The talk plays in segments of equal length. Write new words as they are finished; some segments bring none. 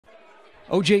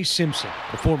O.J. Simpson,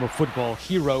 the former football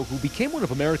hero who became one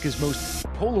of America's most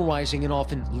polarizing and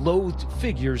often loathed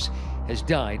figures, has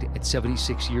died at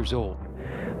 76 years old.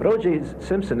 But O.J.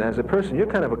 Simpson, as a person, you're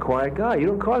kind of a quiet guy. You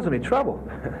don't cause any trouble.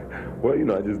 Well,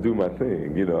 I just do my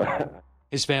thing,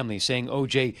 His family saying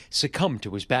O.J. succumbed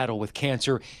to his battle with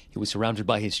cancer. He was surrounded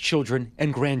by his children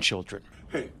and grandchildren.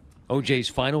 O.J.'s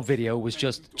final video was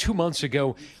just 2 months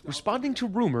ago, responding to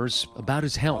rumors about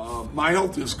his health. My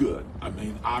health is good.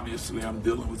 Obviously I'm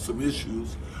dealing with some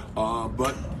issues,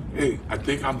 but hey, I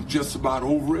think I'm just about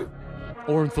over it.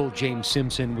 Orenthal James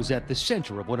Simpson was at the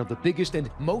center of one of the biggest and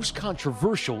most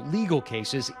controversial legal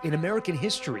cases in American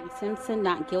history. Simpson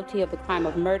not guilty of the crime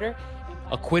of murder.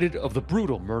 Acquitted of the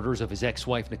brutal murders of his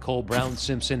ex-wife Nicole Brown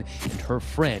Simpson and her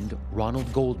friend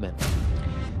Ronald Goldman.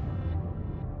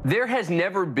 There has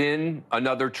never been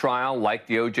another trial like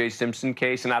the O.J. Simpson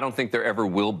case, and I don't think there ever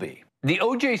will be. The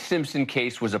O.J. Simpson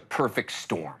case was a perfect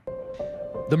storm.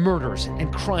 The murders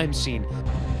and crime scene,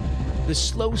 the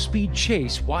slow-speed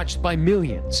chase watched by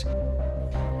millions,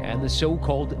 and the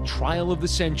so-called trial of the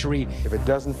century. If it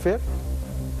doesn't fit,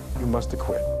 you must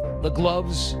acquit. The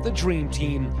gloves, the dream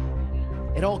team,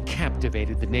 it all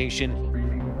captivated the nation,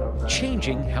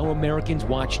 changing how Americans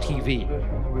watch TV,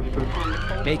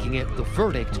 making it the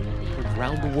verdict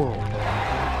around the world,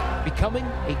 becoming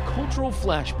a cultural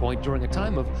flashpoint during a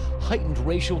time of heightened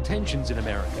racial tensions in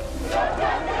America.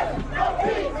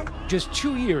 Just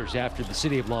 2 years after the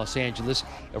city of Los Angeles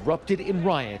erupted in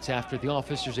riots after the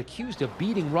officers accused of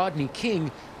beating Rodney King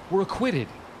were acquitted.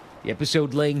 The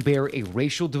episode laying bare a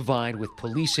racial divide with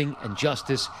policing and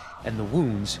justice and the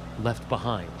wounds left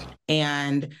behind.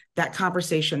 And that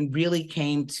conversation really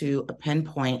came to a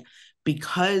pinpoint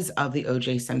because of the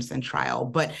O.J. Simpson trial.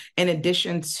 But in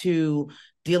addition to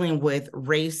dealing with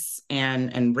race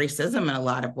and racism in a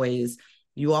lot of ways,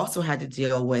 you also had to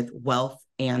deal with wealth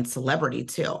and celebrity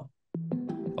too.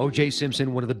 O.J.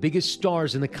 Simpson, one of the biggest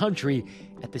stars in the country,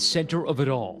 at the center of it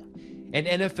all. An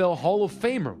NFL Hall of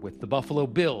Famer with the Buffalo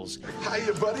Bills.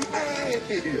 Hiya, buddy.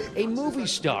 Hey. A movie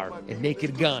star in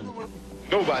Naked Gun.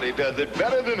 Nobody does it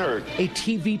better than her. A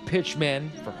TV pitchman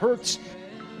for Hertz.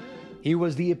 He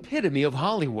was the epitome of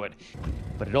Hollywood.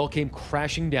 But it all came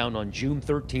crashing down on June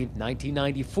 13,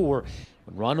 1994,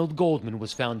 when Ronald Goldman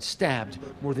was found stabbed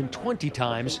more than 20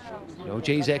 times and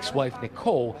O.J.'s ex-wife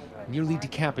Nicole nearly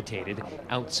decapitated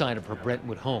outside of her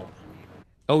Brentwood home.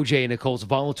 O.J. and Nicole's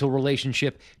volatile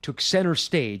relationship took center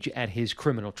stage at his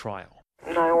criminal trial.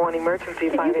 911 emergency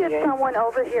 588. Can you get someone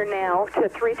over here now to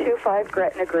 325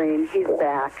 Gretna Green? He's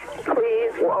back.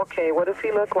 Please. Well, okay, what does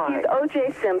he look like? He's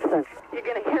O.J. Simpson. You're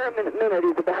going to hear him in a minute.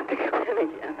 He's about to come in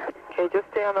again. Okay,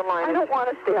 just stay on the line. I don't want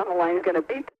to stay on the line. He's going to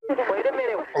beat. Wait a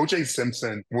minute. O.J.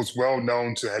 Simpson was well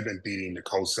known to have been beating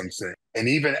Nicole Simpson. And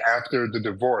even after the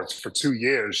divorce, for 2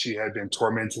 years, she had been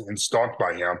tormented and stalked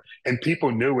by him. And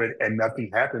people knew it, and nothing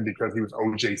happened because he was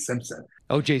O.J. Simpson.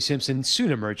 O.J. Simpson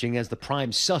soon emerging as the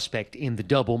prime suspect in the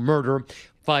double murder.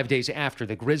 5 days after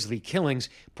the grisly killings,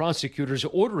 prosecutors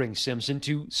ordering Simpson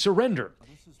to surrender.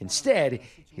 Instead,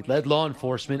 he led law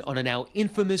enforcement on a now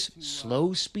infamous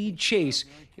slow-speed chase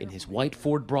in his white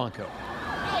Ford Bronco,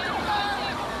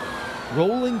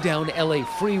 rolling down L.A.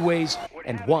 freeways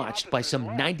and watched by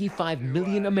some 95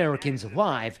 million Americans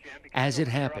live as it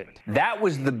happened. That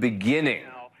was the beginning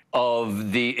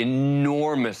of the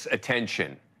enormous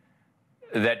attention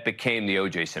that became the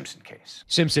O.J. Simpson case.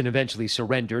 Simpson eventually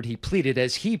surrendered. He pleaded,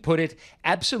 as he put it,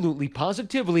 absolutely,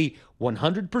 positively,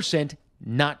 100%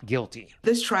 not guilty.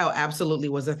 This trial absolutely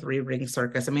was a three-ring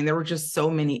circus. There were just so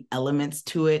many elements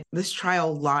to it. This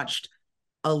trial launched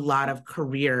a lot of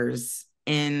careers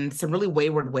in some really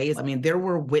wayward ways. There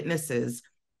were witnesses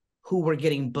who were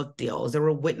getting book deals. There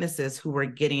were witnesses who were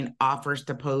getting offers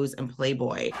to pose in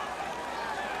Playboy.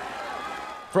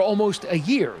 For almost a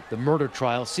year, the murder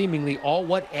trial seemingly all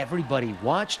what everybody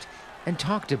watched and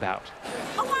talked about.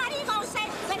 Well, what are you going to say?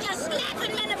 They're just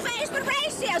slapping him in the face with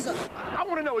racism. I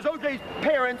want to know, is O.J.'s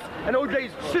parents and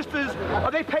O.J.'s sisters,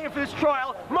 are they paying for this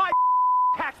trial? My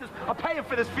taxes are paying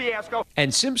for this fiasco.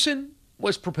 And Simpson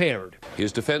was prepared.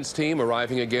 His defense team,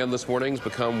 arriving again this morning, has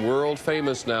become world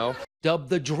famous now. Dubbed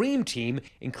the Dream Team,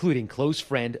 including close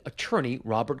friend, attorney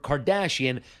Robert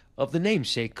Kardashian of the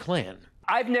namesake clan.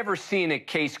 I've never seen a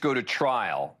case go to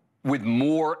trial with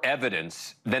more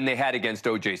evidence than they had against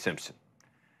O.J. Simpson.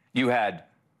 You had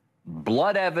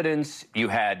blood evidence, you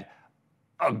had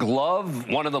a glove,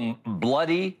 one of them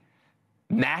bloody,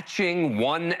 matching,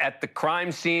 one at the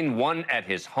crime scene, one at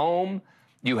his home.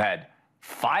 You had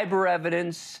fiber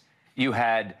evidence, you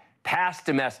had past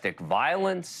domestic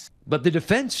violence. But the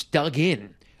defense dug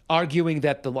in. arguing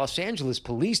that the Los Angeles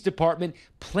Police Department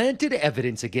planted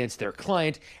evidence against their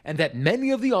client and that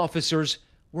many of the officers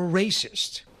were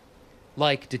racist,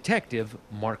 like Detective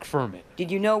Mark Furman. Did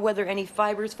you know whether any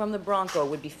fibers from the Bronco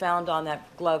would be found on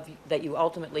that glove that you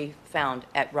ultimately found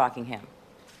at Rockingham?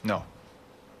 No.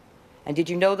 And did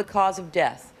you know the cause of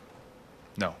death?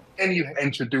 No. And you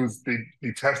introduced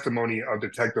the testimony of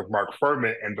Detective Mark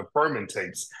Furman and the Furman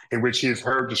tapes, in which he is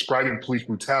heard describing police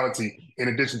brutality in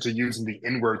addition to using the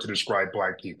N-word to describe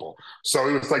Black people. So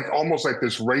it was like almost like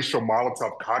this racial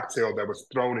Molotov cocktail that was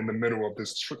thrown in the middle of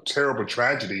this terrible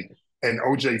tragedy. And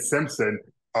O.J. Simpson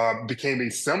became a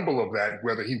symbol of that,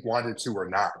 whether he wanted to or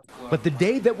not. But the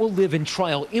day that will live in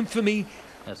trial infamy,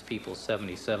 that's People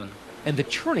 77, and the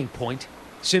turning point,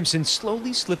 Simpson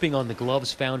slowly slipping on the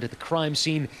gloves found at the crime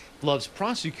scene, gloves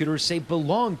prosecutors say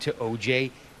belonged to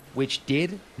O.J., which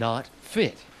did not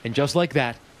fit. And just like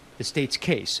that, the state's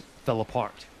case fell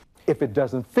apart. If it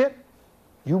doesn't fit,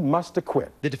 you must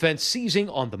acquit. The defense seizing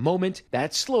on the moment,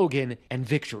 that slogan, and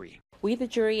victory. We, the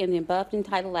jury, in the above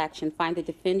entitled action, find the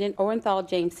defendant, Orenthal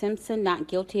James Simpson, not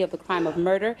guilty of the crime of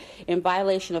murder in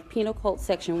violation of Penal Code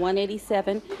Section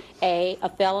 187A, a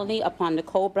felony upon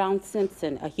Nicole Brown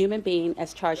Simpson, a human being,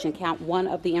 as charged in count 1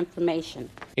 of the information.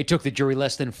 It took the jury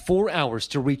less than 4 hours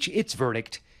to reach its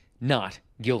verdict, not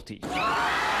guilty.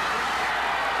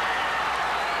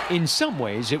 In some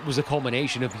ways, it was a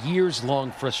culmination of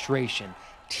years-long frustration,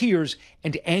 tears,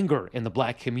 and anger in the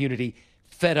Black community,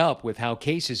 fed up with how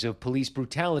cases of police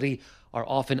brutality are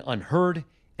often unheard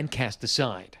and cast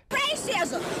aside.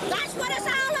 Racism, that's what it's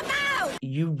all about.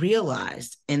 You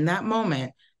realized in that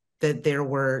moment that there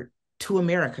were two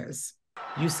Americas.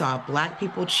 You saw Black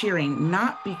people cheering,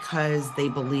 not because they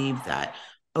believed that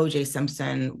O.J.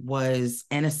 Simpson was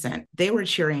innocent. They were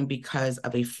cheering because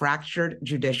of a fractured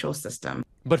judicial system.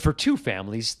 But for two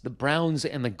families, the Browns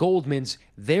and the Goldmans,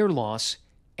 their loss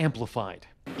amplified.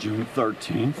 June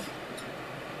 13th.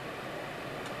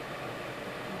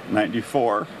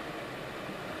 94.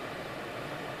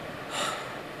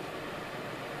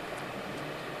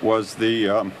 Was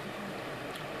the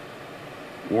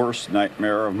worst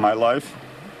nightmare of my life.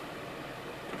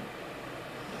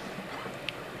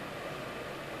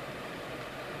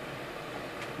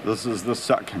 This is the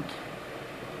second.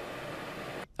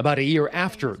 About a year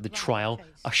after the trial,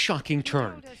 a shocking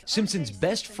turn. Simpson's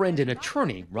best friend and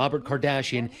attorney, Robert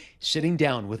Kardashian, sitting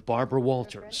down with Barbara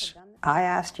Walters. I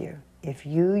asked you if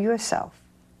you yourself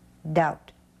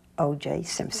doubt O.J.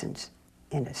 Simpson's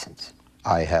innocence.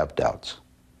 I have doubts.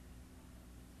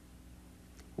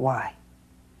 Why?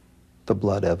 The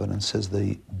blood evidence is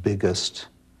the biggest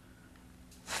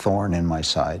thorn in my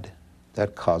side.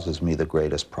 That causes me the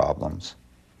greatest problems.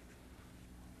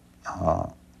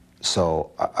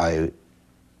 So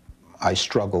I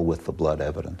struggle with the blood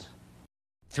evidence.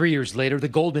 3 years later, the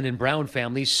Goldman and Brown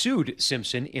families sued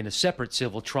Simpson in a separate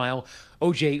civil trial.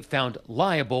 O.J. found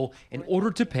liable and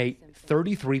ordered to pay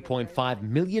 $33.5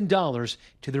 million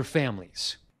to their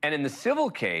families. And in the civil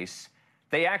case,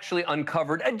 they actually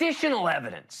uncovered additional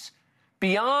evidence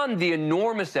beyond the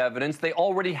enormous evidence they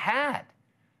already had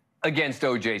against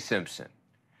O.J. Simpson.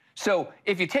 So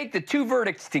if you take the two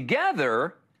verdicts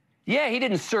together, yeah, he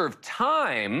didn't serve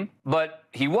time, but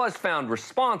he was found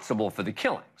responsible for the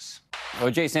killings.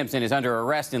 O.J. Simpson is under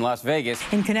arrest in Las Vegas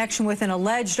in connection with an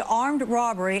alleged armed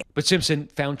robbery. But Simpson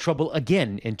found trouble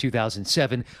again in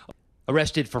 2007,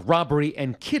 arrested for robbery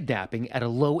and kidnapping at a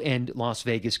low-end Las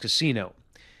Vegas casino.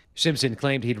 Simpson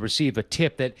claimed he'd received a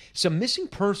tip that some missing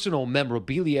personal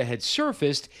memorabilia had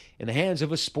surfaced in the hands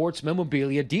of a sports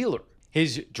memorabilia dealer.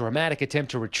 His dramatic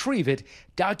attempt to retrieve it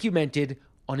documented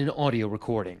on an audio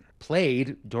recording,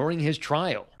 played during his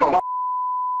trial. You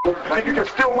can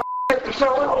steal my to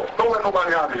sell it. Don't let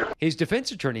nobody out here. His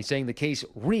defense attorney saying the case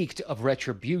reeked of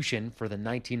retribution for the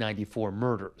 1994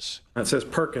 murders. It says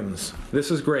Perkins.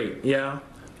 This is great. Yeah.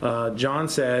 John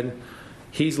said,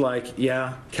 he's like,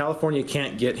 yeah, California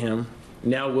can't get him.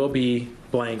 Now we'll be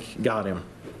blank got him.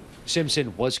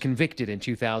 Simpson was convicted in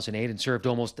 2008 and served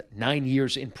almost 9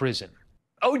 years in prison.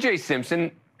 O.J.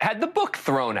 Simpson had the book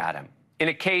thrown at him in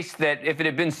a case that, if it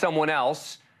had been someone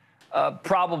else,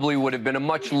 probably would have been a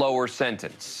much lower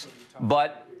sentence.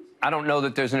 But I don't know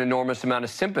that there's an enormous amount of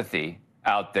sympathy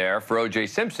out there for O.J.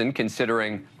 Simpson,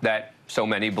 considering that so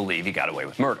many believe he got away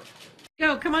with murder.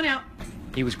 Go, come on out.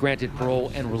 He was granted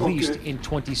parole and released in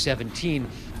 2017.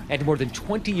 And more than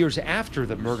 20 years after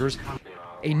the murders,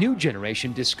 a new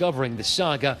generation discovering the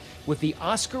saga with the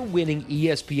Oscar-winning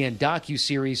ESPN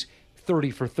docuseries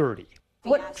 30 for 30.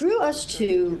 What drew us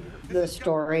to the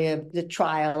story of the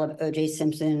trial of O.J.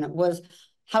 Simpson was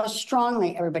how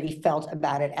strongly everybody felt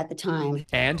about it at the time.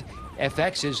 And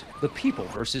FX's The People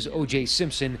versus O.J.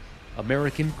 Simpson,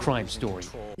 American Crime Story.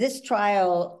 This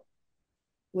trial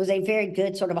was a very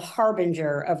good sort of a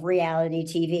harbinger of reality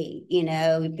TV. You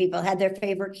know, people had their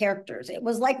favorite characters. It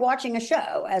was like watching a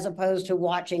show as opposed to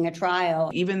watching a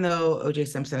trial. Even though O.J.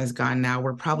 Simpson is gone now,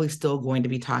 we're probably still going to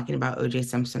be talking about O.J.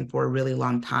 Simpson for a really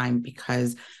long time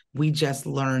because we just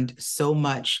learned so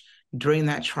much during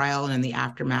that trial and in the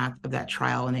aftermath of that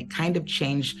trial, and it kind of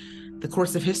changed the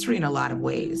course of history in a lot of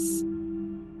ways.